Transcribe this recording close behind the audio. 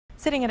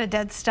Sitting at a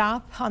dead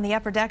stop on the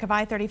upper deck of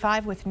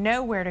I-35 with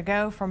nowhere to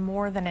go for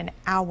more than an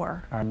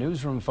hour. Our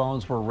newsroom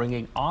phones were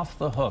ringing off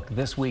the hook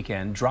this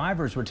weekend.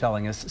 Drivers were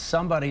telling us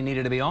somebody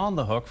needed to be on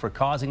the hook for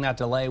causing that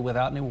delay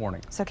without any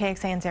warning. So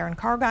KXAN's Aaron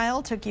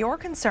Cargile took your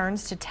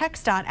concerns to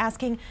TxDOT,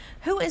 asking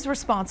who is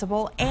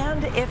responsible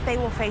and if they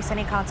will face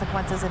any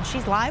consequences. And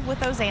she's live with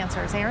those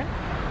answers. Aaron?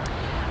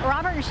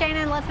 Robert and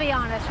Shannon, let's be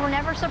honest, we're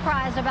never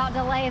surprised about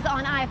delays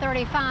on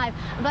I-35,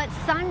 but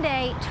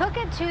Sunday took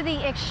it to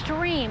the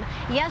extreme.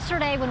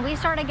 Yesterday, when we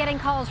started getting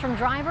calls from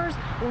drivers,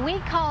 we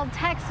called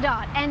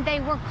TxDOT, and they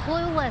were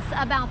clueless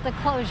about the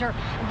closure.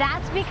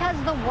 That's because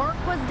the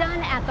work was done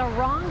at the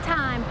wrong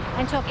time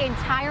and took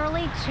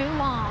entirely too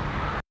long.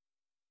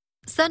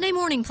 Sunday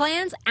morning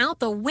plans out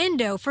the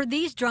window for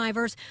these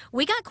drivers.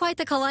 We got quite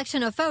the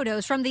collection of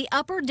photos from the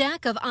upper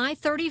deck of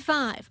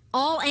I-35.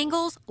 All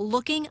angles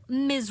looking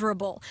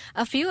miserable.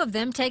 A few of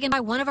them taken by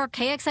one of our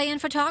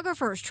KXAN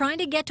photographers trying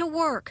to get to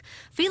work.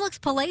 Felix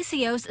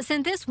Palacios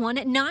sent this one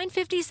at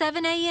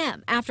 9:57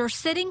 a.m. after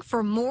sitting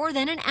for more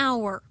than an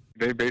hour.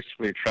 They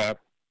basically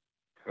trapped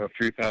a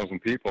few thousand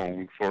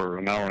people for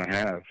an hour and a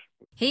half.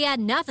 He had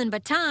nothing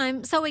but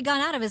time, so he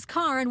got out of his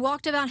car and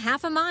walked about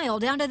half a mile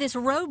down to this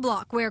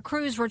roadblock where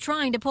crews were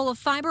trying to pull a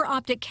fiber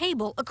optic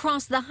cable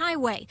across the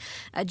highway.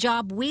 A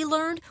job we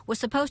learned was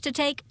supposed to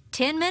take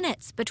 10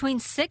 minutes between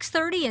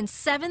 6:30 and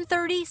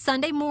 7:30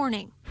 Sunday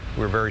morning.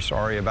 We're very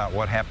sorry about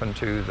what happened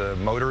to the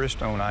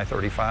motorist on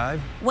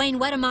I-35. Wayne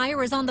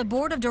Wedemeyer is on the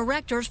board of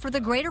directors for the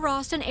Greater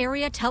Austin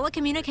Area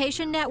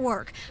Telecommunication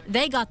Network.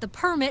 They got the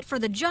permit for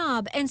the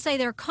job and say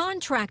their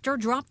contractor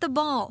dropped the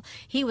ball.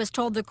 He was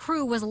told the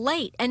crew was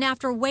late and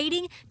after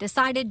waiting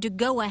decided to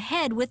go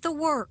ahead with the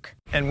work.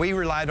 And we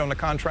relied on the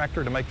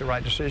contractor to make the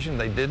right decision.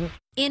 They didn't.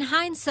 In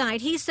hindsight,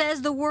 he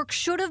says the work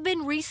should have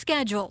been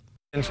rescheduled.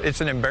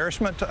 It's an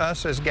embarrassment to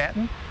us as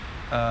GAATN.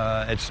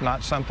 It's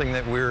not something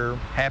that we're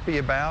happy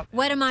about.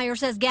 Wedemeyer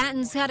says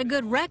GAATN's had a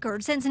good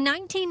record since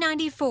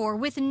 1994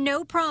 with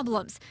no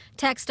problems.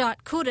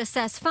 TxDOT could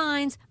assess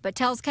fines, but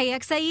tells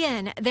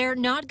KXAN they're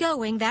not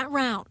going that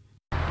route.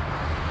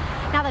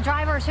 Now, the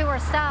drivers who are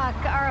stuck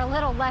are a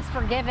little less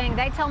forgiving.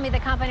 They tell me the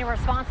company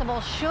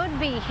responsible should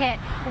be hit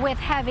with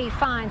heavy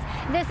fines.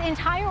 This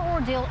entire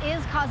ordeal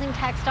is causing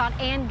TxDOT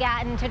and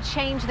GAATN to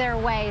change their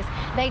ways.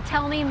 They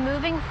tell me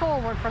moving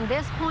forward from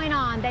this point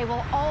on, they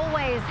will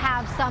always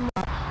have someone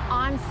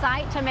on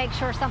site to make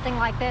sure something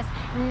like this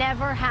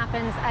never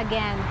happens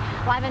again.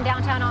 Live in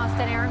downtown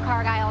Austin, Aaron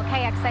Cargile,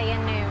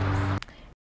 KXAN News.